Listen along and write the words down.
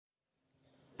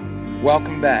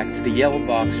Welcome back to the Yellow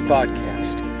Box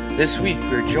Podcast. This week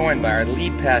we're joined by our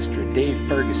lead pastor, Dave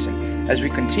Ferguson, as we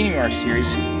continue our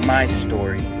series, My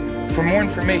Story. For more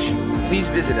information, please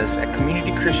visit us at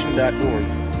communitychristian.org.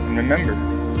 And remember,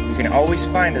 you can always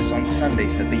find us on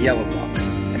Sundays at the Yellow Box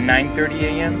at 9:30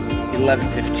 a.m.,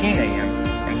 11:15 a.m.,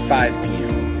 and 5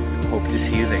 p.m. Hope to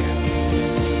see you there.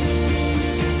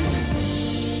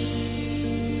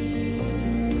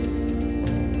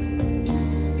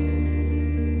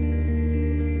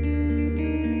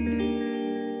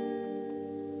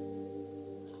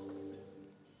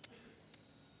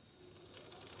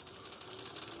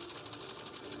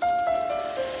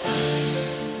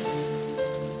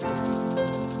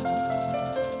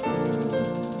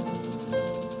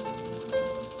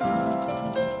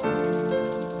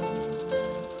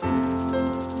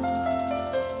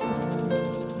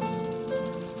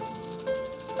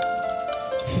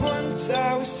 Once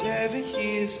I was 7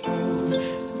 years old,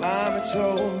 Mama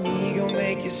told me, go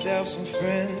make yourself some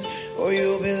friends or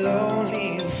you'll be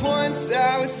lonely. Once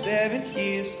I was 7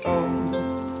 years old.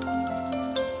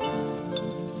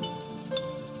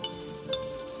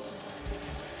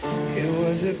 It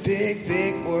was a big,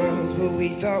 big world, but we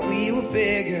thought we were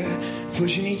bigger.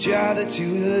 Pushing each other to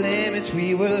the limits,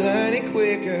 we were learning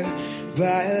quicker.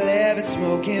 By 11,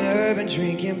 smoking herb and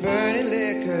drinking burning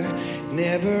liquor.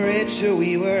 Never rich, so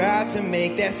we were out to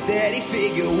make that steady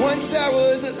figure. Once I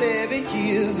was 11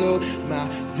 years old, my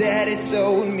daddy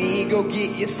told me, go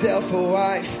get yourself a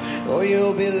wife or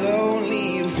you'll be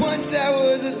lonely. Once I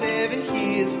was 11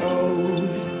 years old.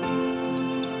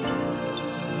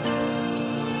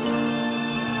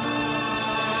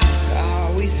 I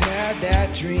always had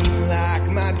that dream like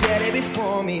my daddy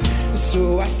before me.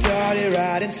 So I started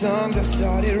writing songs, I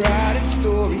started writing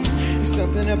stories.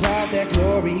 Something about that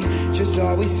glory just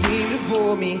always seemed to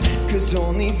bore me, 'cause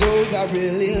only those I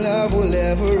really love will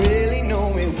ever really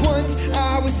know me. Once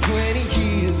I was 20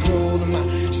 years old, my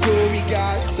story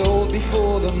got told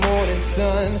before the morning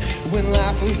sun, when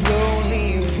life was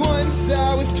lonely. Once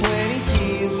I was 20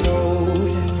 years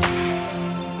old.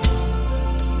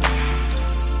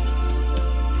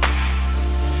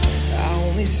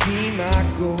 See my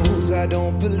goals, I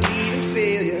don't believe in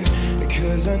failure,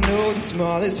 because I know the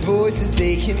smallest voices,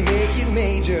 they can make it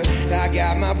major. I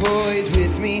got my boys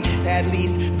with me, at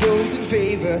least those in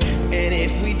favor, and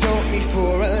if we don't meet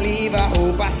for a leave, I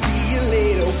hope I see you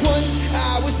later. Once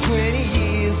I was 20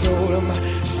 years old, and my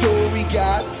story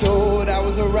got told. I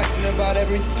was writing about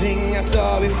everything I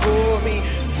saw before me.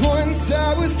 Once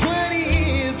I was 20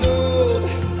 years old.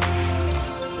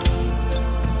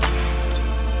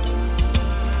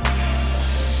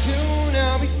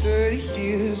 I'll be 30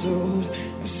 years old.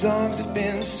 My songs have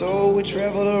been sold. We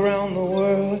traveled around the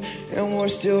world and we're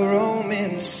still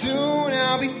roaming. Soon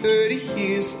I'll be 30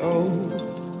 years old.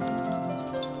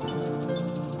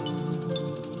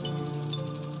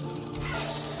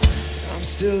 I'm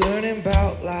still learning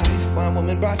about life. My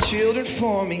woman brought children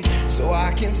for me, so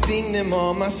I can sing them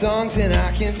all my songs and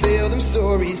I can tell them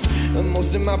stories.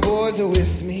 Most of my boys are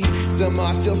with me. Some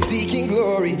are still seeking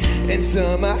glory, and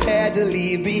some I had to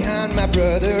leave behind. My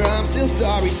brother, I'm still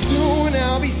sorry. Soon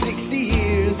I'll be 60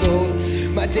 years old.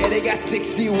 My daddy got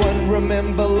 61.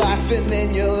 Remember life, and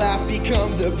then your life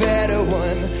becomes a better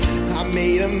one. I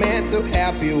made a man so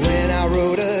happy when I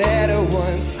wrote a letter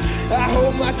once. I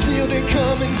hope my children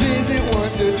come and visit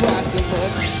once or twice a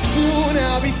month. Soon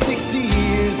I'll be 60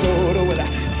 years old. Or will I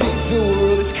think the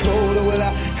world is cold? Or will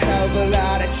I have a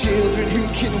lot of children who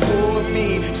can warm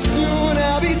me? Soon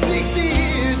I'll be 60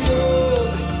 years old.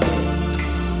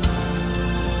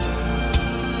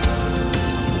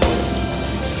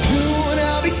 Soon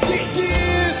I'll be 60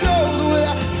 years old. Will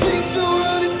I think the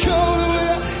world is cold? Or will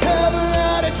I have a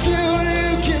lot of children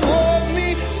who can warm me?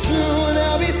 Soon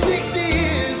I'll be 60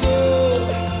 years old.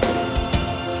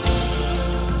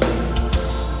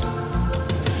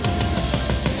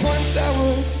 Once I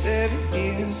was 7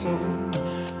 years old.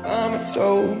 Mama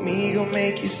told me, go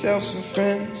make yourself some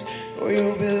friends or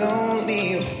you'll be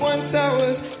lonely. Once I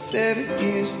was 7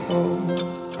 years old.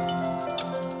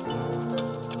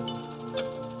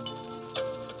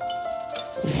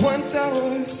 Once I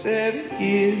was 7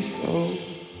 years old.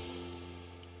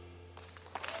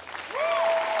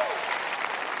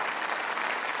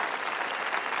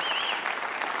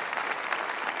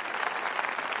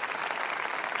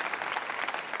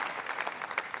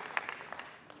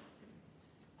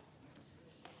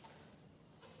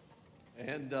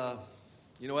 And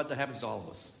you know what? That happens to all of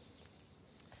us.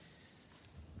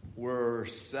 We're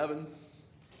 7, and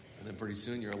then pretty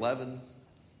soon you're 11.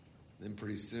 Then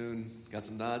pretty soon, got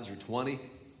some nods, you're 20.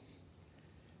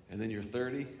 And then you're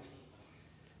 30.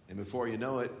 And before you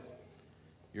know it,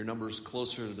 your number's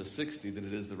closer to the 60 than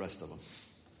it is the rest of them.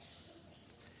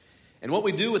 And what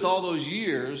we do with all those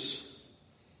years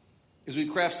is we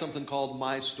craft something called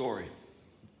My Story.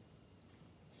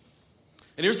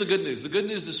 And here's the good news. The good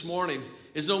news this morning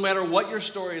is no matter what your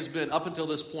story has been up until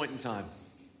this point in time,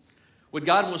 what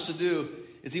God wants to do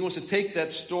is He wants to take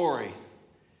that story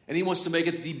and He wants to make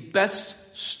it the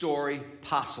best story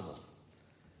possible.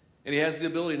 And He has the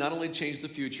ability not only to change the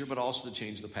future, but also to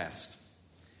change the past.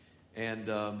 And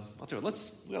I'll tell you what,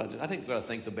 I think we've got to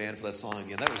thank the band for that song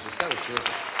again. That was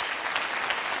terrific.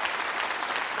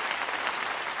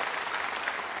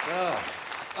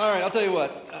 All right, I'll tell you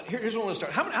what. Here's where I want to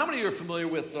start. How many of you are familiar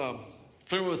with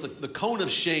the cone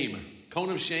of shame? Cone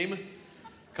of shame?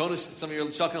 Some of you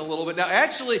are chuckling a little bit. Now,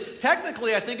 actually,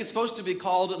 technically, I think it's supposed to be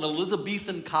called an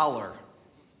Elizabethan collar.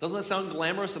 Doesn't that sound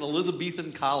glamorous? An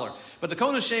Elizabethan collar. But the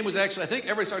cone of shame was actually, I think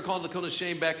everybody started calling it the cone of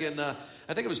shame back in, I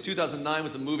think it was 2009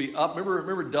 with the movie Up.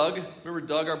 Remember Doug? Remember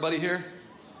Doug, our buddy here?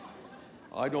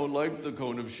 I don't like the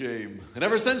cone of shame. And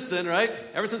ever since then, right?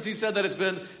 Ever since he said that, it's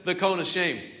been the cone of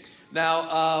shame.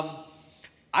 Now,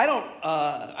 I'm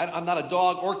not a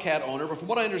dog or cat owner, but from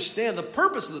what I understand, the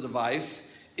purpose of the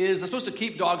device is it's supposed to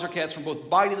keep dogs or cats from both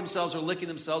biting themselves or licking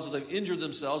themselves if they've injured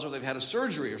themselves or they've had a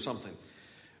surgery or something.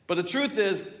 But the truth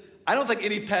is, I don't think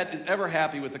any pet is ever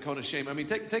happy with the cone of shame. I mean,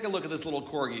 take a look at this little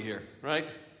corgi here, right?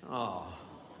 Oh,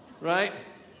 right?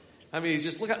 I mean,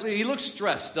 he looks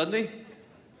stressed, doesn't he?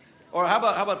 Or how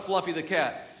about Fluffy the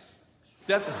cat?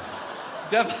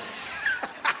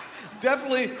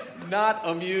 Definitely not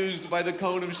amused by the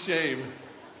cone of shame.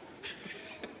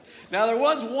 Now, there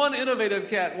was one innovative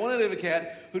cat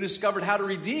who discovered how to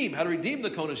redeem the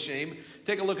cone of shame.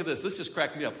 Take a look at this. This just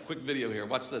cracked me up. Quick video here.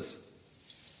 Watch this.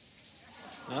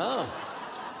 Oh,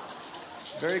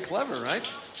 very clever, right?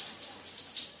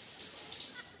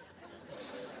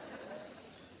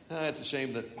 It's a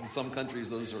shame that in some countries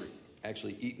those are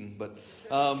actually eaten, but...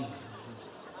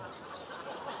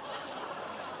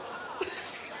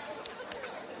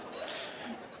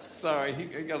 Sorry,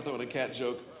 I got to throw in a cat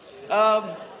joke.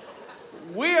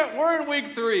 We're in week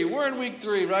 3. We're in week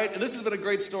 3, right? And this has been a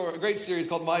great series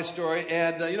called My Story.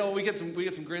 And we get some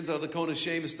grins out of the cone of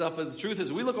shame and stuff. But the truth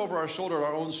is, we look over our shoulder at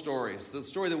our own stories. The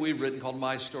story that we've written called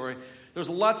My Story. There's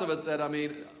lots of it that,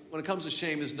 when it comes to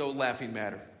shame, there's no laughing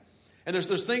matter. And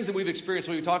there's things that we've experienced.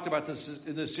 We've talked about this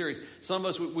in this series. Some of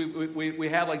us we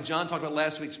have, like John talked about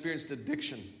last week, experienced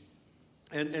addiction.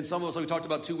 And some of us, like we talked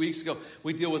about 2 weeks ago,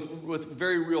 we deal with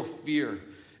very real fear.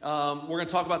 We're going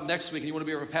to talk about next week, and you want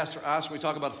to be with Pastor Oscar, we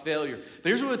talk about failure. But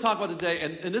here's what we're going to talk about today,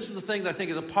 and this is the thing that I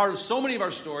think is a part of so many of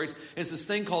our stories, and it's this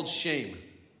thing called shame.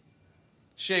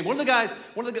 Shame. The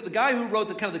guy who wrote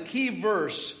the key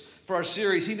verse for our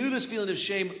series, he knew this feeling of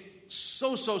shame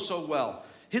so well.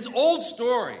 His old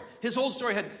story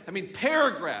had,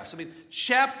 paragraphs,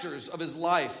 chapters of his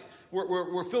life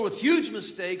were filled with huge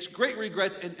mistakes, great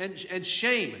regrets, and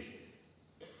shame.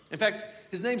 In fact,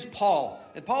 his name's Paul.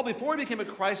 And Paul, before he became a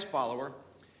Christ follower,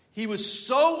 he was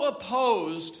so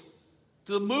opposed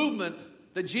to the movement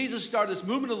that Jesus started, this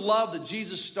movement of love that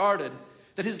Jesus started,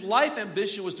 that his life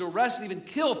ambition was to arrest and even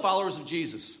kill followers of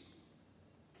Jesus.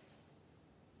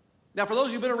 Now, for those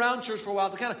of you who've been around church for a while,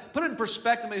 to kind of put it in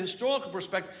perspective, a historical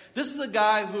perspective, this is a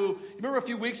guy who, you remember a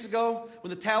few weeks ago when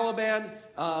the Taliban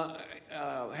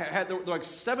there were like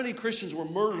 70 Christians were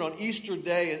murdered on Easter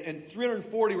Day and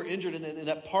 340 were injured in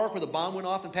that park where the bomb went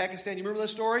off in Pakistan. You remember that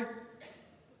story?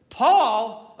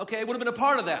 Paul, would have been a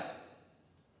part of that.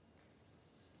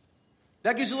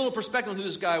 That gives you a little perspective on who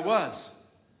this guy was.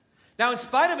 Now, in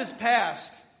spite of his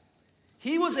past,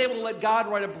 he was able to let God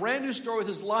write a brand new story with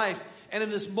his life. And in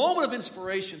this moment of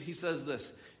inspiration, he says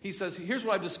this. He says, here's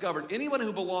what I've discovered. Anyone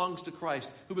who belongs to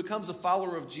Christ, who becomes a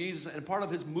follower of Jesus and part of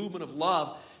his movement of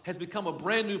love, has become a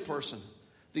brand new person.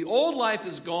 The old life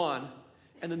is gone,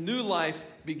 and the new life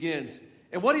begins.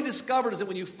 And what he discovered is that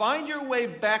when you find your way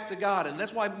back to God, and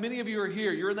that's why many of you are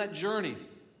here, you're in that journey,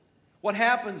 what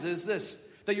happens is this,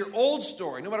 that your old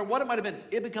story, no matter what it might have been,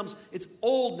 it's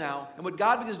old now, and what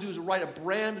God begins to do is write a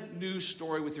brand new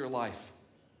story with your life.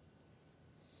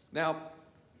 Now,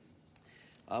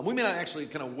 we may not actually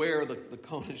kind of wear the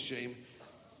cone of shame,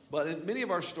 but in many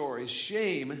of our stories,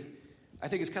 shame, I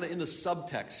think, is kind of in the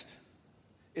subtext.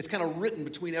 It's kind of written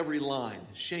between every line.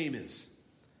 Shame is.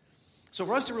 So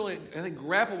for us to really, I think,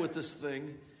 grapple with this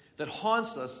thing that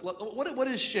haunts us, what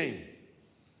is shame?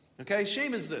 Okay,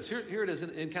 shame is this. Here it is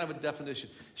in kind of a definition.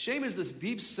 Shame is this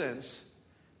deep sense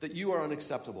that you are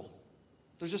unacceptable.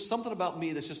 There's just something about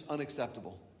me that's just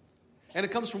unacceptable. And it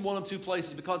comes from one of two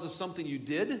places, because of something you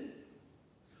did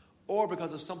or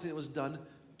because of something that was done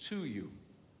to you.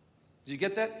 Did you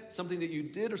get that? Something that you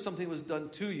did or something that was done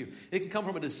to you. It can come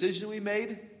from a decision we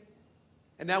made,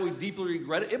 and now we deeply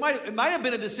regret it. It might have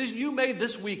been a decision you made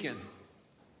this weekend.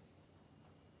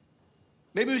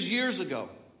 Maybe it was years ago.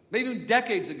 Maybe even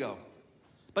decades ago.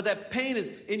 But that pain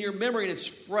is in your memory and it's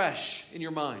fresh in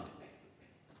your mind.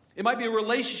 It might be a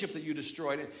relationship that you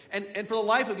destroyed. And for the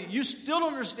life of you, you still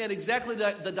don't understand exactly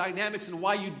the dynamics and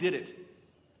why you did it.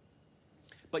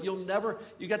 But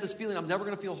you got this feeling, I'm never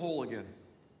going to feel whole again.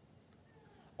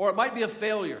 Or it might be a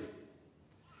failure.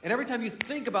 And every time you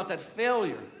think about that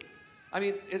failure, I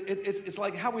mean, it's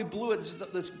like how we blew it,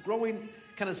 this growing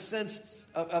kind of sense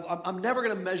of I'm never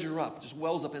going to measure up, just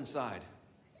wells up inside.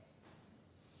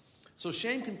 So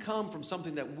shame can come from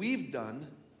something that we've done,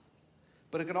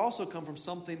 but it could also come from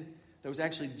something that was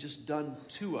actually just done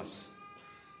to us.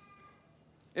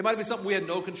 It might be something we had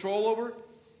no control over.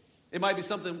 It might be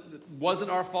something that wasn't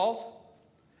our fault.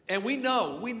 And we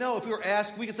know if we were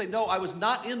asked, we can say, no, I was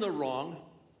not in the wrong.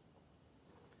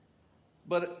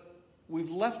 But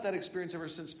we've left that experience ever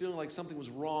since feeling like something was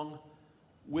wrong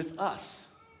with us.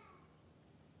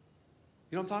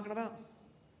 You know what I'm talking about?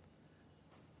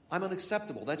 I'm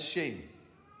unacceptable. That's shame.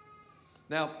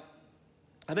 Now,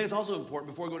 I think it's also important,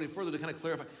 before we go any further, to kind of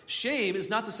clarify. Shame is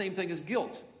not the same thing as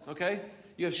guilt, okay?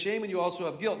 You have shame and you also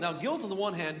have guilt. Now, guilt on the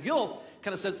one hand, guilt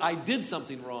kind of says, I did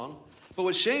something wrong. But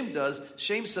what shame does,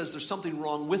 shame says there's something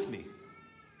wrong with me.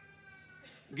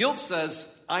 Guilt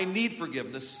says, I need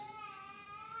forgiveness.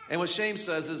 And what shame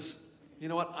says is, you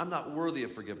know what? I'm not worthy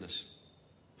of forgiveness.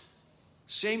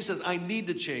 Shame says, I need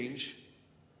to change.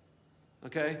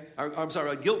 Okay?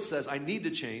 Guilt says, I need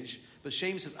to change. But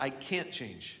shame says, I can't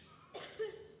change.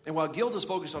 And while guilt is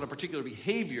focused on a particular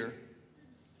behavior,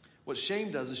 what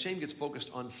shame does is shame gets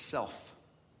focused on self.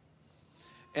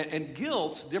 And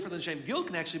guilt, different than shame, guilt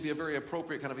can actually be a very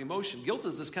appropriate kind of emotion. Guilt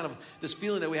is this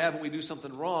feeling that we have when we do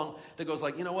something wrong that goes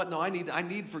like, you know what, no, I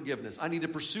need forgiveness. I need to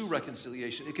pursue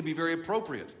reconciliation. It can be very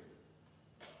appropriate.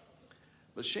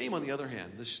 But shame, on the other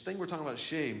hand, this thing we're talking about,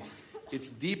 shame, it's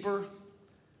deeper,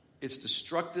 it's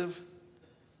destructive,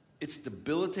 it's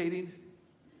debilitating,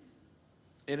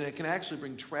 and it can actually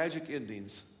bring tragic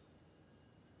endings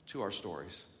to our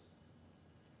stories.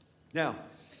 Now,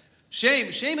 shame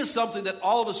is something that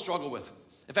all of us struggle with.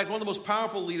 In fact, one of the most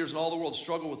powerful leaders in all the world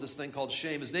struggled with this thing called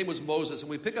shame. His name was Moses, and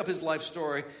we pick up his life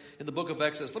story in the book of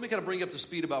Exodus. Let me kind of bring you up to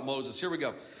speed about Moses. Here we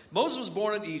go. Moses was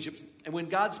born in Egypt, and when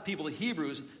God's people, the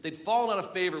Hebrews, they'd fallen out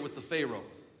of favor with the Pharaoh.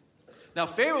 Now,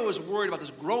 Pharaoh was worried about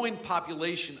this growing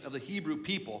population of the Hebrew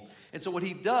people, and so what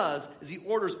he does is he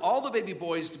orders all the baby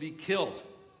boys to be killed.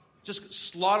 Just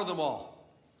slaughter them all.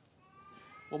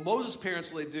 Well, Moses'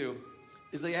 parents, what they do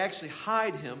is they actually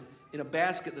hide him in a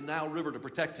basket in the Nile River to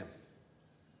protect him.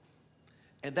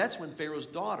 And that's when Pharaoh's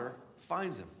daughter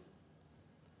finds him.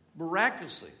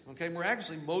 Miraculously,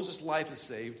 Moses' life is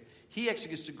saved. He actually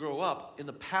gets to grow up in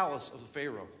the palace of the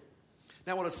Pharaoh.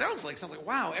 Now, what it sounds like,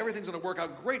 wow, everything's going to work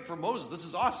out great for Moses. This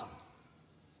is awesome.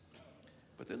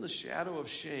 But then the shadow of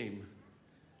shame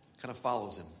kind of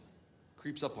follows him,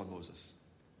 creeps up on Moses.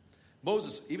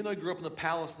 Moses, even though he grew up in the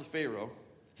palace of the Pharaoh,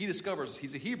 he discovers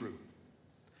he's a Hebrew.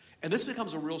 And this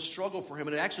becomes a real struggle for him.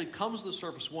 And it actually comes to the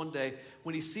surface one day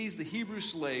when he sees the Hebrew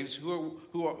slaves who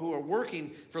are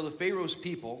working for the Pharaoh's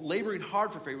people, laboring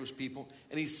hard for Pharaoh's people.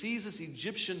 And he sees this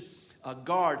Egyptian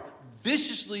guard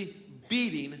viciously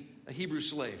beating a Hebrew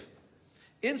slave.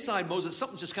 Inside Moses,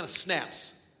 something just kind of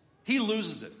snaps. He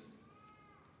loses it.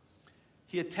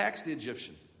 He attacks the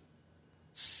Egyptian,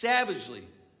 savagely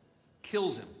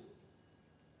kills him.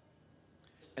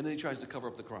 And then he tries to cover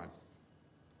up the crime.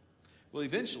 Well,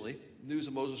 eventually, news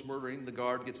of Moses murdering the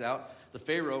guard gets out. The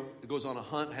Pharaoh goes on a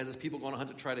hunt, has his people go on a hunt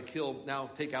to try to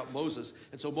take out Moses.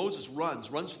 And so Moses runs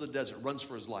for the desert, runs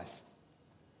for his life.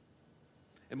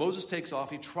 And Moses takes off.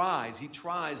 He tries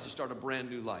to start a brand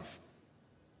new life.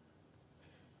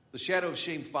 The shadow of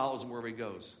shame follows him wherever he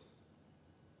goes.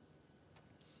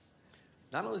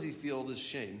 Not only does he feel this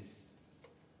shame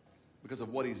because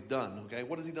of what he's done, okay?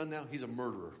 What has he done now? He's a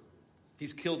murderer.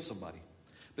 He's killed somebody.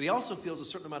 But he also feels a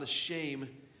certain amount of shame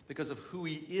because of who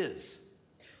he is.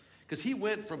 Because he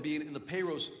went from being in the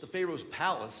Pharaoh's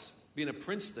palace, being a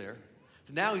prince there,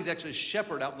 to now he's actually a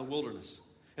shepherd out in the wilderness.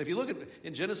 And if you look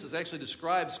in Genesis, it actually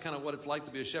describes kind of what it's like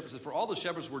to be a shepherd. It says, for all the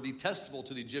shepherds were detestable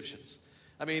to the Egyptians.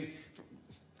 I mean,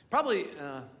 probably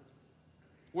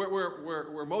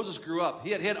where Moses grew up,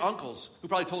 he had uncles who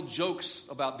probably told jokes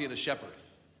about being a shepherd.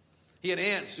 He had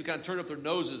aunts who kind of turned up their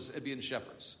noses at being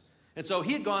shepherds. And so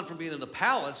he had gone from being in the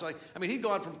palace, he'd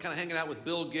gone from kind of hanging out with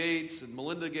Bill Gates and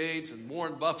Melinda Gates and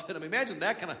Warren Buffett. Imagine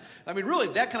that kind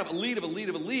of elite of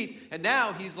elite. And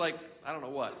now he's like I don't know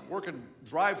what, working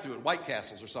drive-through at White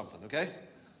Castles or something, okay?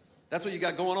 That's what you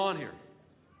got going on here.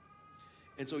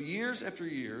 And so years after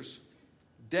years,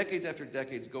 decades after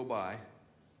decades go by,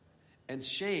 and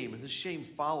this shame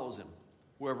follows him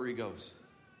wherever he goes.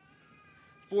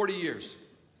 40 years.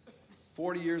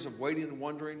 40 years of waiting and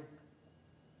wondering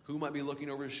who might be looking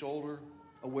over his shoulder,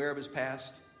 aware of his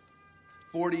past.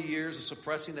 40 years of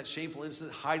suppressing that shameful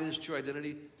incident, hiding his true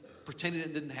identity, pretending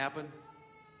it didn't happen.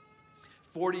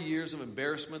 40 years of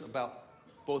embarrassment about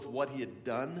both what he had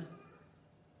done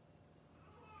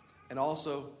and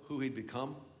also who he'd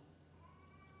become.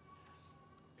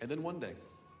 And then one day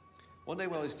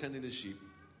while he's tending his sheep,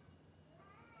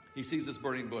 he sees this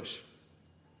burning bush.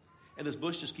 And this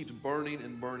bush just keeps burning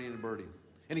and burning and burning.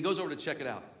 And he goes over to check it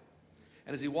out.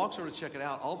 And as he walks over to check it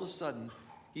out, all of a sudden,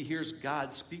 he hears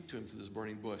God speak to him through this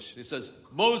burning bush. And he says,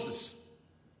 Moses,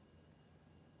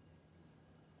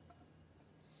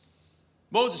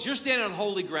 you're standing on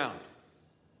holy ground.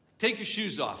 Take your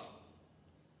shoes off.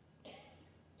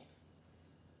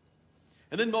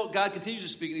 And then God continues to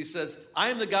speak, and he says, I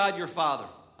am the God, your father.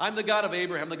 I'm the God of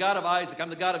Abraham, the God of Isaac, I'm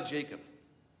the God of Jacob.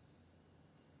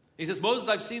 He says, Moses,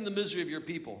 I've seen the misery of your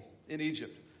people in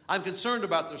Egypt. I'm concerned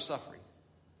about their suffering.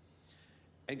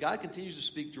 And God continues to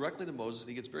speak directly to Moses, and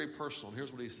he gets very personal. And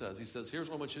here's what he says. He says, here's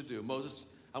what I want you to do. Moses,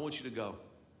 I want you to go.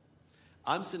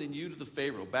 I'm sending you to the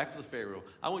Pharaoh, back to the Pharaoh.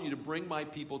 I want you to bring my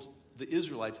people, the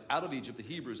Israelites, out of Egypt, the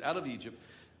Hebrews, out of Egypt.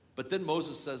 But then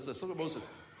Moses says this. Look what Moses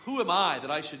says. Who am I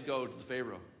that I should go to the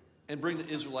Pharaoh and bring the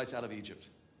Israelites out of Egypt?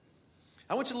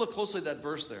 I want you to look closely at that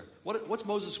verse there. What's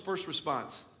Moses' first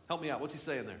response? Help me out. What's he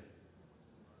saying there?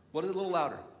 What is it a little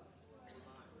louder?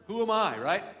 Who am I,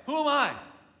 right? Who am I?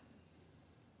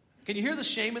 Can you hear the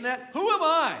shame in that? Who am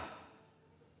I?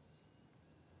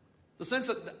 The sense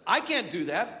that I can't do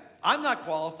that. I'm not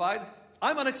qualified.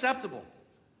 I'm unacceptable.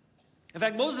 In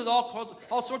fact, Moses had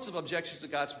all sorts of objections to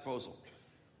God's proposal.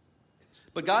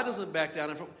 But God doesn't back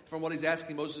down from what he's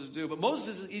asking Moses to do. But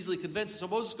Moses isn't easily convinced. So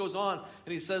Moses goes on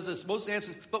and he says this. Moses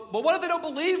answers, but what if they don't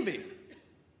believe me?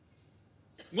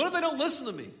 What if they don't listen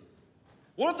to me?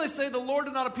 What if they say the Lord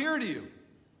did not appear to you?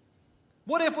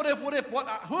 What if?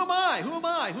 Who am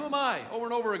I? Over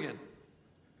and over again.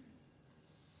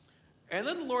 And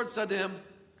then the Lord said to him,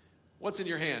 what's in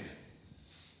your hand?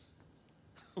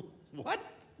 What?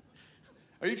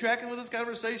 Are you tracking with this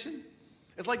conversation?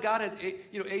 It's like God has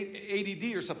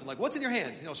ADD or something. Like, what's in your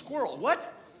hand? Squirrel.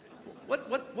 What?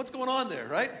 What's going on there,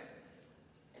 right?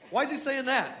 Why is he saying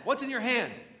that? What's in your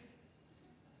hand?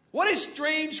 What a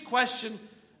strange question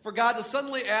for God to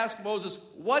suddenly ask Moses,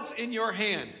 what's in your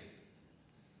hand?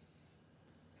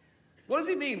 What does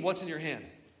he mean, what's in your hand?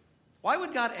 Why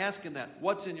would God ask him that?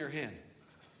 What's in your hand?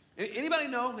 Anybody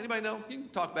know? Anybody know? You can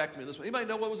talk back to me this way. Anybody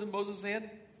know what was in Moses' hand?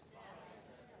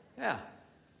 Yeah.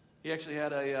 He actually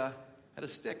had a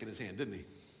stick in his hand, didn't he?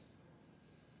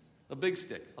 A big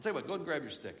stick. I'll tell you what, go ahead and grab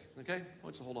your stick, okay? I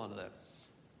want you to hold on to that.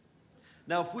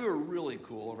 Now, if we were really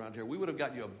cool around here, we would have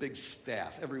gotten you a big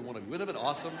staff, every one of you. Wouldn't it have been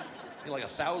awesome? Like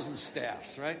 1,000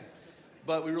 staffs, right?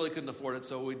 But we really couldn't afford it,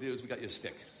 so what we did is we got you a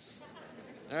stick.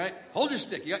 All right? Hold your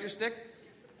stick. You got your stick?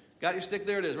 Got your stick?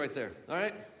 There it is right there. All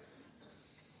right?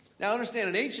 Now, understand,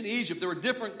 in ancient Egypt, there were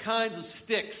different kinds of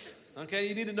sticks. Okay?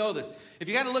 You need to know this. If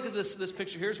you kind of look at this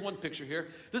picture, here's one picture here.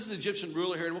 This is an Egyptian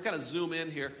ruler here, and we'll kind of zoom in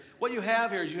here. What you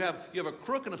have here is you have a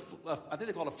crook and I think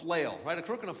they call it a flail, right? A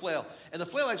crook and a flail. And the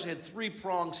flail actually had 3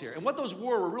 prongs here. And what those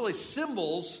were really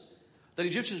symbols that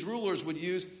Egyptian rulers would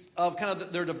use of kind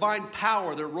of their divine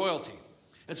power, their royalty.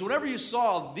 And so whenever you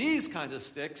saw these kinds of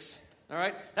sticks, all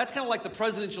right, that's kind of like the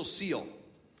presidential seal.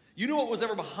 You knew what was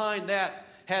ever behind that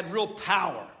had real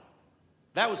power.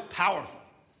 That was powerful.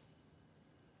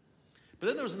 But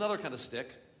then there was another kind of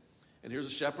stick. And here's a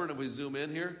shepherd. And if we zoom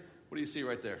in here, what do you see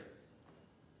right there?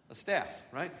 A staff,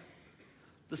 right?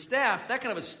 The staff, that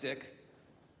kind of a stick,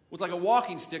 was like a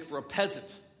walking stick for a peasant.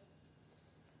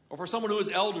 Or for someone who is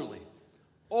elderly.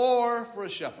 Or for a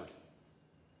shepherd.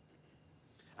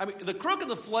 I mean, the crook and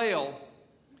the flail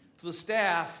to the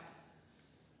staff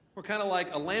were kind of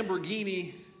like a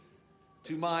Lamborghini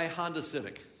to my Honda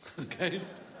Civic. Okay?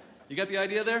 You got the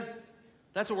idea there?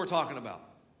 That's what we're talking about.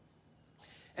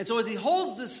 And so as he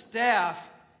holds this staff,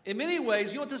 in many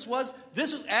ways, you know what this was?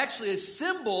 This was actually a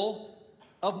symbol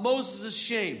of Moses'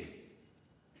 shame.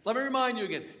 Let me remind you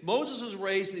again. Moses was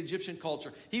raised in the Egyptian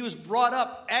culture. He was brought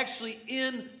up actually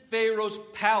in Pharaoh's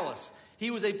palace.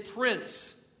 He was a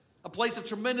prince, a place of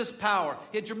tremendous power.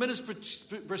 He had tremendous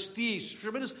prestige,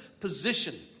 tremendous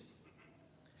position.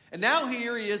 And now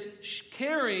here he is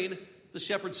carrying the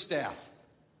shepherd's staff.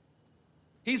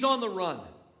 He's on the run.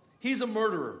 He's a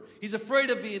murderer. He's afraid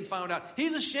of being found out.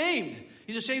 He's ashamed.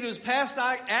 He's ashamed of his past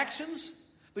actions,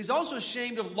 but he's also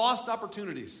ashamed of lost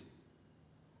opportunities.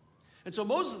 And so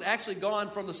Moses had actually gone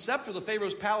from the scepter of the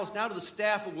Pharaoh's palace now to the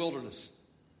staff of wilderness.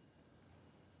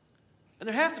 And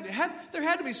there had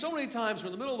to be so many times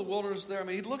when in the middle of the wilderness there,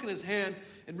 he'd look at his hand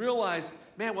and realize,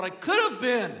 man, what I could have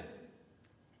been.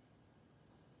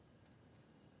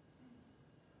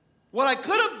 What I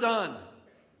could have done.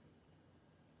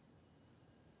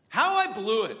 How I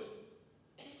blew it.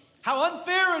 How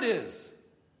unfair it is.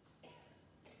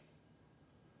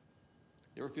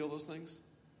 You ever feel those things?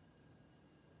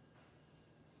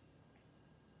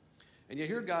 And yet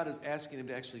here God is asking him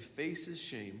to actually face his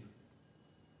shame.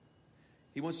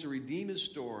 He wants to redeem his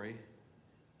story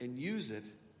and use it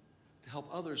to help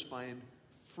others find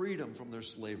freedom from their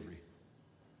slavery.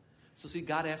 So see,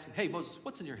 God asked him, hey, Moses,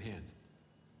 what's in your hand?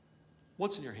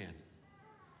 What's in your hand?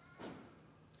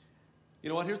 You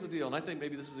know what? Here's the deal. And I think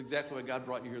maybe this is exactly why God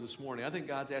brought you here this morning. I think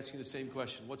God's asking you the same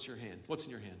question. What's your hand? What's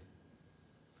in your hand?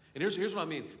 And here's what I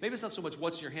mean. Maybe it's not so much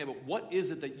what's in your hand, but what is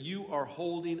it that you are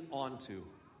holding on to?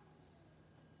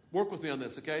 Work with me on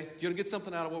this, okay? If you want to get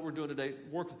something out of what we're doing today,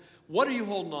 what are you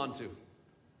holding on to?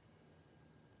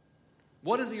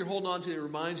 What is it you're holding on to that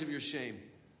reminds you of your shame?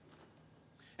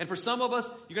 And for some of us,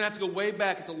 you're going to have to go way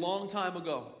back. It's a long time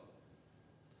ago.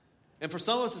 And for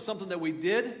some of us, it's something that we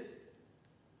did.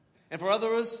 And for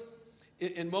others,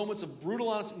 in moments of brutal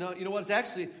honesty, no, you know what? It's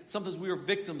actually something we are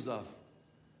victims of.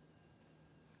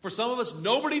 For some of us,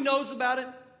 nobody knows about it.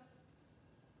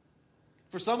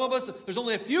 For some of us, there's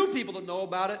only a few people that know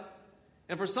about it.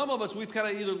 And for some of us, we've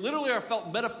kind of either literally or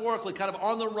felt metaphorically kind of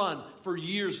on the run for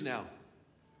years now.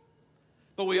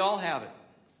 But we all have it.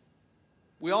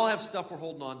 We all have stuff we're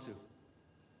holding on to.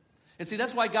 And see,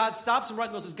 that's why God stops him right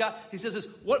in Moses. He says this,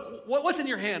 what's in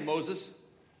your hand, Moses?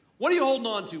 What are you holding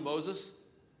on to, Moses?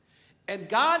 And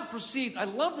God proceeds, I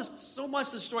love this so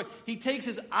much, this story. He takes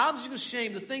his object of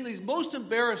shame, the thing that he's most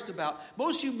embarrassed about,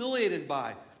 most humiliated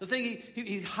by, the thing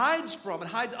he hides from and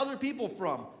hides other people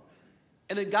from.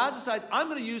 And then God decides, I'm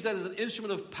going to use that as an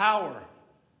instrument of power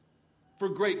for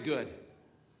great good.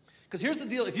 Because here's the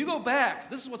deal. If you go back,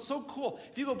 this is what's so cool.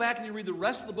 If you go back and you read the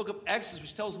rest of the book of Exodus,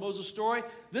 which tells Moses' story,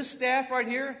 this staff right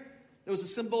here, that was a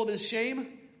symbol of his shame,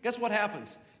 guess what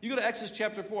happens? You go to Exodus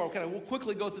chapter 4. Okay, we'll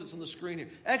quickly go through this on the screen here.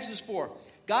 Exodus 4.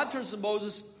 God turns to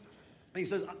Moses and he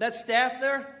says, that staff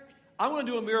there, I'm going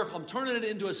to do a miracle. I'm turning it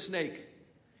into a snake.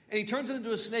 And he turns it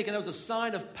into a snake, and that was a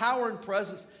sign of power and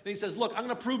presence. And he says, look, I'm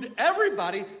going to prove to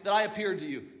everybody that I appeared to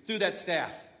you through that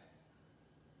staff.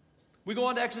 We go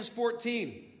on to Exodus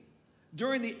 14.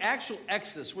 During the actual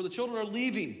Exodus, where the children are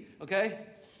leaving, okay,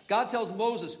 God tells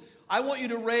Moses, I want you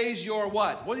to raise your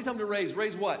what? What does he tell him to raise?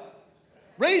 Raise what?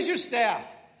 Raise your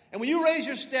staff. And when you raise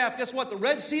your staff, guess what? The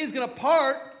Red Sea is going to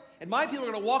part, and my people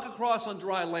are going to walk across on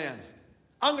dry land.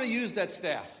 I'm going to use that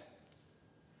staff.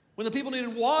 When the people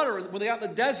needed water, when they got in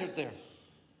the desert there,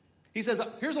 he says,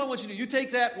 here's what I want you to do. You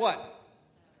take that, what?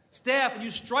 Staff, and you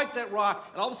strike that rock,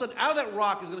 and all of a sudden, out of that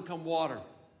rock is going to come water.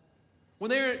 When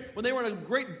they were in a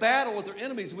great battle with their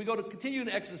enemies, we go to continue in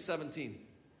Exodus 17.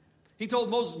 He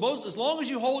told Moses, as long as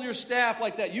you hold your staff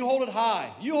like that, you hold it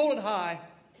high,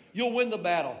 you'll win the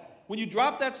battle. When you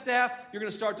drop that staff, you're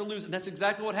going to start to lose. And that's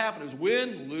exactly what happened. It was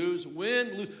win, lose,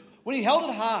 win, lose. When he held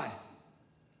it high.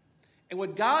 And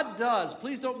what God does,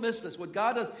 please don't miss this, what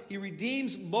God does, he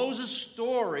redeems Moses'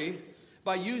 story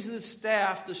by using his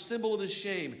staff, the symbol of his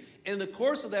shame. And in the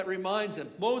course of that reminds him,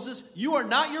 Moses, you are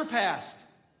not your past.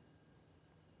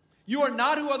 You are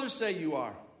not who others say you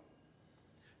are.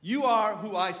 You are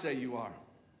who I say you are.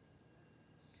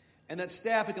 And that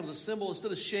staff becomes a symbol,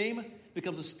 instead of shame,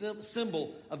 becomes a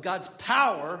symbol of God's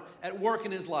power at work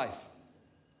in his life.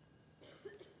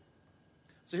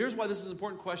 So here's why this is an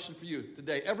important question for you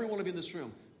today. Every one of you in this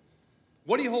room.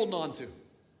 What are you holding on to?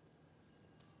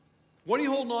 What are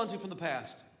you holding on to from the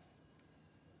past?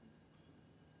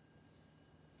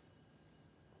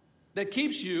 That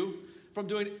keeps you from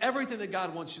doing everything that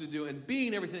God wants you to do and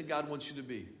being everything that God wants you to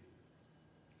be.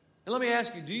 And let me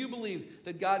ask you, do you believe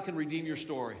that God can redeem your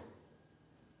story?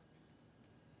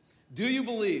 Do you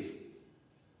believe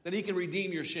that he can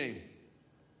redeem your shame?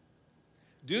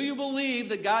 Do you believe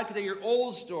that God can take your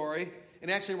old story and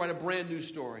actually write a brand new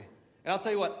story? And I'll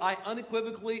tell you what, I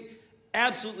unequivocally,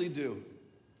 absolutely do.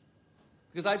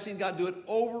 Because I've seen God do it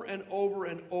over and over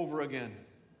and over again.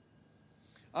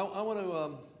 I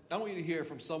want you to hear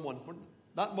from someone,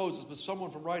 not Moses, but someone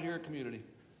from right here at Community,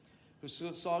 who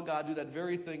saw God do that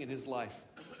very thing in his life.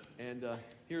 And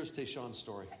here's Tayshawn's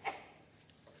story.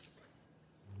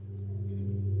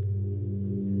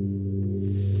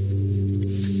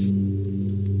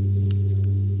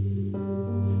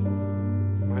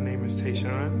 My name is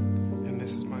Tayshawn, and this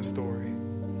story.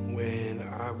 When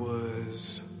I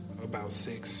was about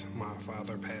 6, my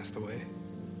father passed away.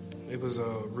 It was a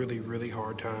really, really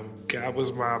hard time. God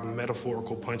was my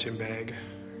metaphorical punching bag.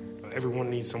 Everyone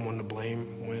needs someone to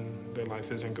blame when their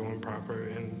life isn't going proper,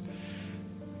 and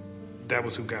that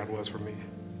was who God was for me.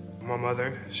 My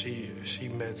mother, she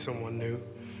met someone new.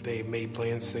 They made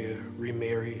plans to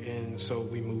remarry, and so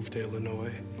we moved to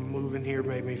Illinois. Moving here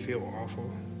made me feel awful.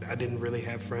 I didn't really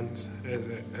have friends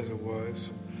as it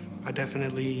was. I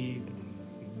definitely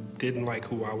didn't like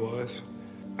who I was.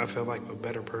 I felt like a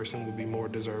better person would be more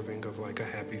deserving of like a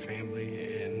happy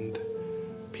family and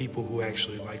people who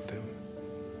actually liked them.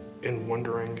 And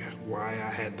wondering why I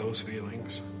had those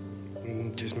feelings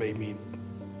just made me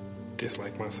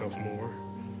dislike myself more.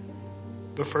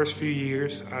 The first few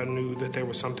years, I knew that there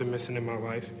was something missing in my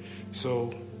life,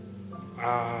 so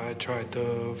I tried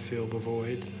to fill the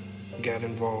void. Got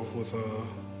involved with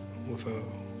a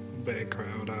bad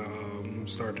crowd. I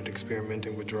started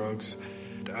experimenting with drugs.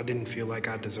 I didn't feel like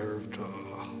I deserved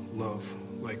love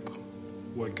like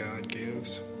what God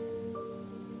gives.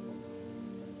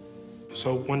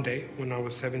 So one day, when I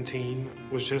was 17,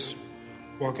 was just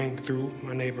walking through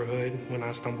my neighborhood when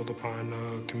I stumbled upon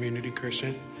a community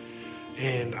Christian.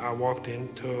 And I walked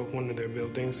into one of their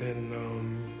buildings, and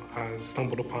I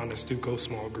stumbled upon a Stuco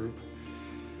small group.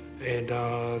 And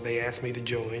they asked me to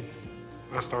join.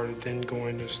 I started then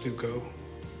going to Stuco.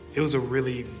 It was a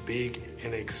really big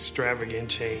and extravagant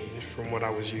change from what I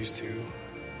was used to.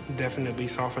 Definitely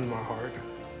softened my heart.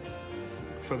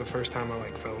 For the first time, I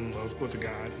fell in love with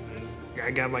God. And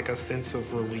I got a sense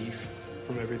of relief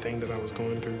from everything that I was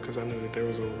going through because I knew that there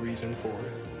was a reason for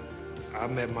it. I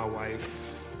met my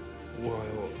wife.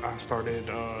 Well, I started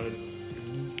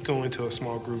going to a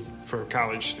small group for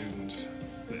college students.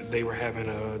 They were having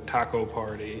a taco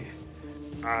party.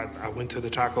 I went to the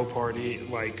taco party,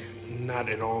 not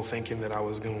at all thinking that I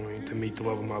was going to meet the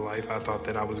love of my life. I thought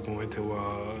that I was going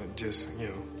to just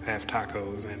have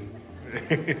tacos.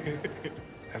 And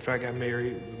after I got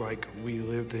married, we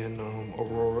lived in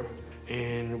Aurora,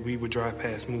 and we would drive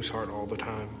past Mooseheart all the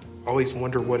time. Always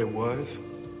wondered what it was.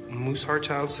 Mooseheart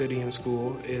Child City and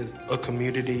School is a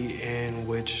community in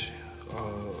which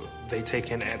they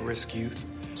take in at-risk youth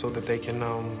so that they can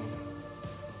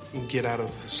get out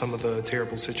of some of the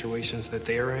terrible situations that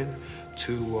they're in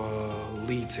to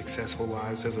lead successful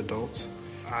lives as adults.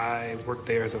 I worked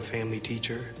there as a family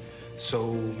teacher,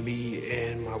 so me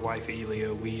and my wife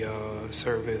Elia, we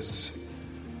serve as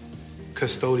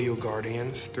custodial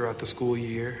guardians throughout the school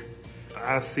year.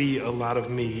 I see a lot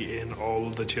of me in all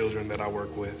of the children that I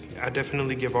work with. I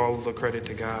definitely give all of the credit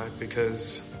to God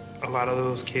because a lot of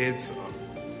those kids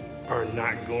are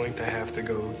not going to have to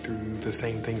go through the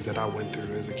same things that I went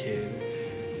through as a kid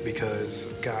because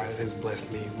God has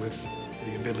blessed me with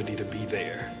the ability to be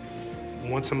there.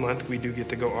 Once a month, we do get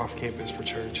to go off campus for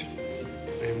church,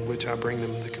 in which I bring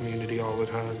them to the community all the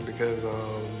time because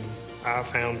I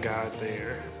found God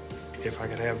there. If I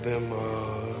could have them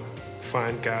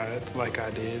find God like I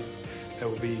did, that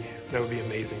would be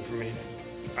amazing for me.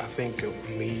 I think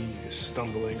me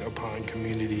stumbling upon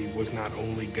community was not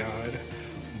only God,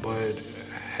 but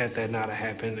had that not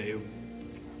happened,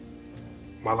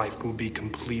 my life would be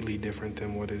completely different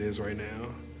than what it is right now.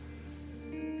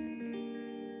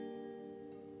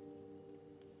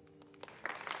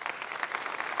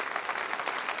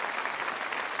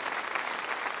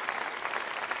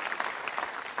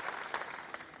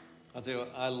 I'll tell you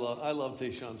what, I love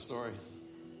Tayshawn's story.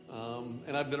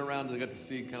 And I've been around and I got to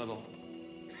see kind of the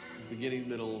beginning,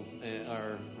 middle,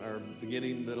 our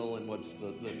beginning, middle, and what's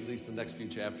at least the next few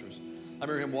chapters. I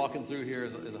remember him walking through here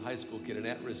as a high school kid, an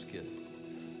at-risk kid.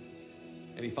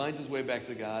 And he finds his way back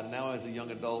to God. And now as a young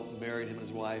adult, married, him and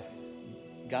his wife,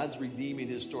 God's redeeming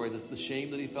his story. The shame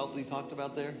that he felt that he talked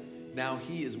about there, now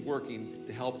he is working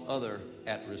to help other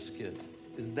at-risk kids.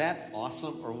 Is that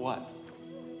awesome or what?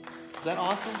 Is that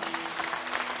awesome?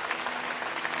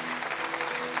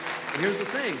 And here's the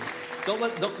thing. Don't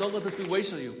let this be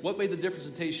wasted on you. What made the difference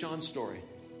in Tayshawn's story?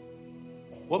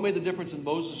 What made the difference in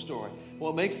Moses' story?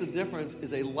 What makes the difference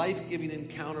is a life-giving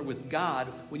encounter with God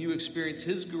when you experience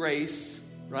His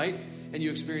grace, right? And you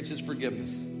experience His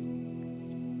forgiveness.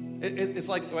 It's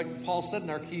like Paul said in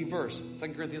our key verse,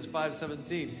 2 Corinthians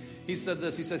 5:17. He said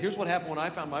this. He said, here's what happened when I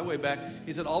found my way back.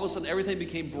 He said, all of a sudden, everything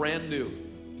became brand new.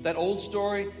 That old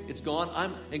story, it's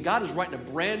gone. And God is writing a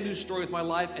brand new story with my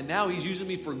life, and now He's using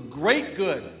me for great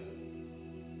good.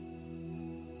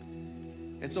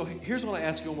 And so here's what I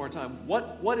ask you one more time.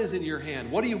 What is in your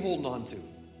hand? What are you holding on to?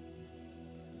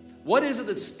 What is it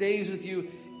that stays with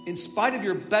you in spite of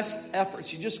your best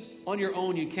efforts? You just, on your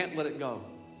own, you can't let it go.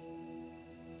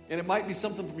 And it might be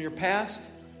something from your past.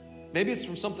 Maybe it's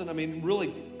from something,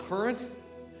 really current.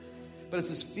 But it's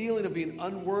this feeling of being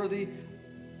unworthy,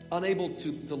 unable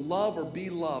to love or be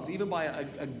loved, even by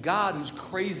a God who's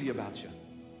crazy about you.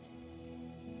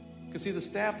 Because see, the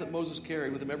staff that Moses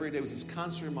carried with him every day was this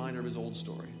constant reminder of his old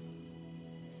story.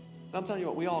 And I'm telling you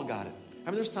what, we all got it.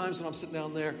 There's times when I'm sitting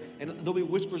down there and there'll be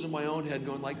whispers in my own head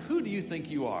going like, who do you think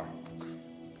you are?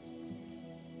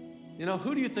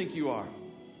 Who do you think you are?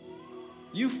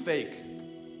 You fake.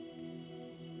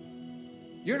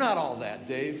 You're not all that,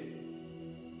 Dave.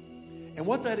 And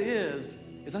what that is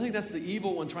I think that's the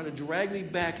evil one trying to drag me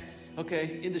back,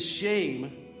 into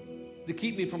shame to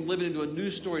keep me from living into a new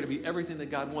story to be everything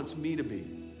that God wants me to be.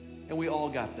 And we all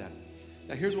got that.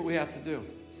 Now here's what we have to do.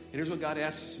 And here's what God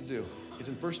asks us to do. It's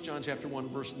in 1 John chapter 1,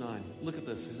 verse 9. Look at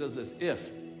this. He says this,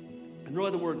 if. And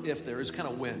really the word if there is kind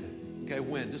of when. Okay,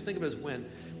 when. Just think of it as when.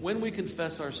 When we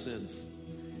confess our sins.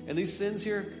 And these sins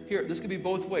here, this could be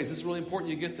both ways. This is really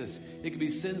important you get this. It could be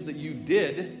sins that you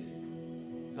did,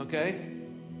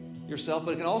 yourself,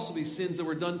 but it can also be sins that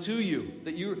were done to you,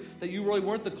 that you really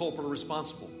weren't the culprit or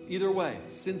responsible. Either way,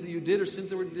 sins that you did or sins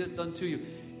that were done to you.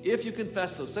 If you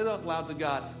confess those, say that out loud to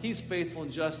God, He's faithful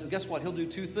and just, and guess what? He'll do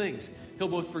two things. He'll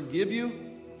both forgive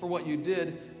you for what you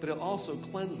did, but He'll also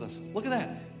cleanse us. Look at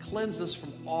that. Cleanse us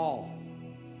from all.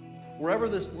 Wherever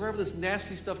this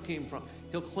nasty stuff came from,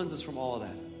 He'll cleanse us from all of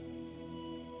that.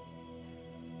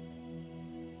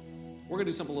 We're going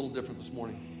to do something a little different this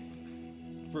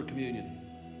morning for communion.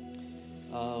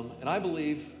 And I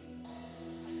believe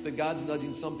that God's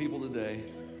nudging some people today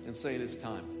and saying it's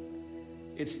time.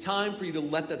 It's time for you to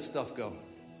let that stuff go.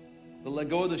 To let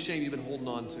go of the shame you've been holding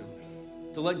on to.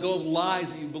 To let go of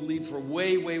lies that you've believed for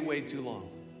way, way, way too long.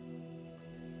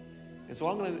 And so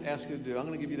what I'm going to ask you to do, I'm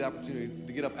going to give you the opportunity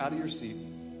to get up out of your seat.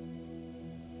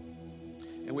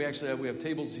 And we have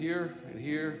tables here and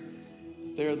here,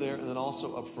 there, and then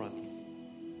also up front.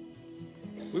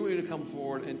 We want you to come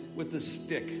forward and with this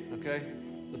stick,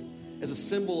 as a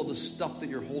symbol of the stuff that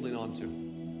you're holding on to.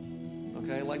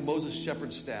 Like Moses'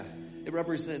 shepherd's staff. It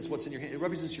represents what's in your hand. It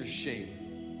represents your shame.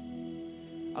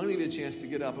 I'm going to give you a chance to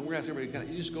get up, and we're going to ask everybody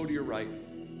you just go to your right.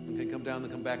 Come down,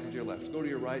 then come back up to your left. Go to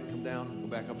your right, come down, go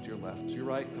back up to your left. To your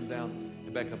right, come down,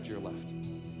 and back up to your left.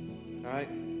 All right?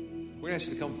 We're going to ask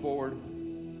you to come forward,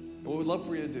 and what we'd love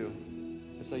for you to do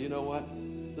is say, you know what?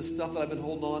 The stuff that I've been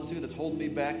holding on to, that's holding me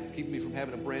back, that's keeping me from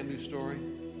having a brand new story,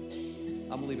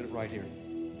 I'm leaving it right here.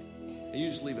 And you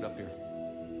just leave it up here.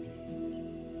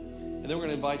 And then we're going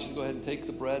to invite you to go ahead and take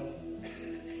the bread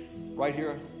right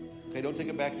here. Don't take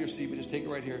it back to your seat, but just take it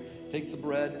right here. Take the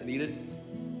bread and eat it.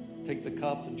 Take the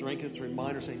cup and drink it. It's a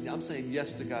reminder saying, I'm saying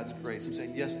yes to God's grace. I'm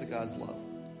saying yes to God's love.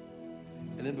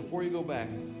 And then before you go back,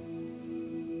 I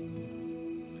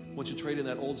want you to trade in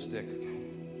that old stick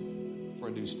for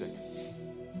a new stick.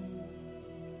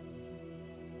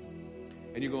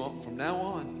 And you go, from now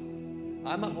on,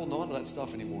 I'm not holding on to that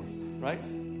stuff anymore, right?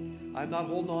 I'm not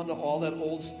holding on to all that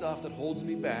old stuff that holds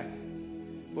me back,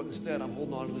 but instead I'm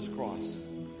holding on to this cross.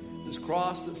 This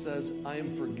cross that says I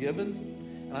am forgiven,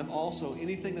 and I'm also,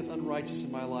 anything that's unrighteous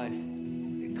in my life,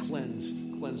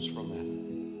 cleansed from that.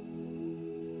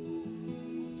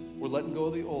 We're letting go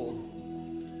of the old,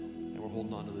 and we're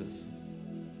holding on to this.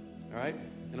 All right?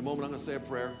 In a moment, I'm going to say a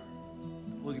prayer.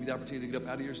 We'll give you the opportunity to get up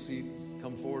out of your seat,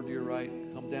 come forward to your right,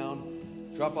 come down,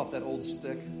 drop off that old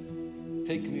stick,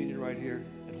 take communion right here,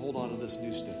 and hold on to this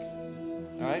new stick.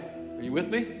 All right? Are you with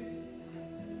me?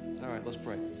 All right, let's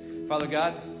pray. Father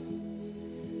God,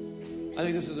 I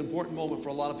think this is an important moment for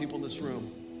a lot of people in this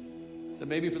room, that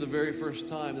maybe for the very first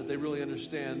time that they really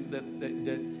understand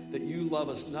that you love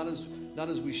us, not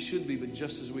as we should be, but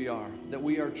just as we are, that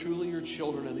we are truly your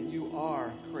children and that you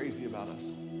are crazy about us.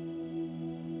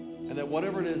 And that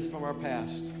whatever it is from our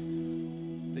past,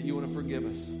 that you want to forgive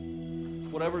us.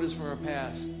 Whatever it is from our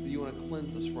past that you want to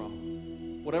cleanse us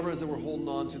from. Whatever it is that we're holding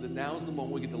on to, that now is the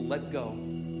moment we get to let go.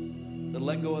 To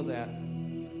let go of that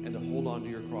and to hold on to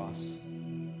your cross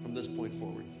from this point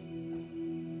forward.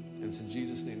 And it's in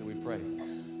Jesus' name that we pray.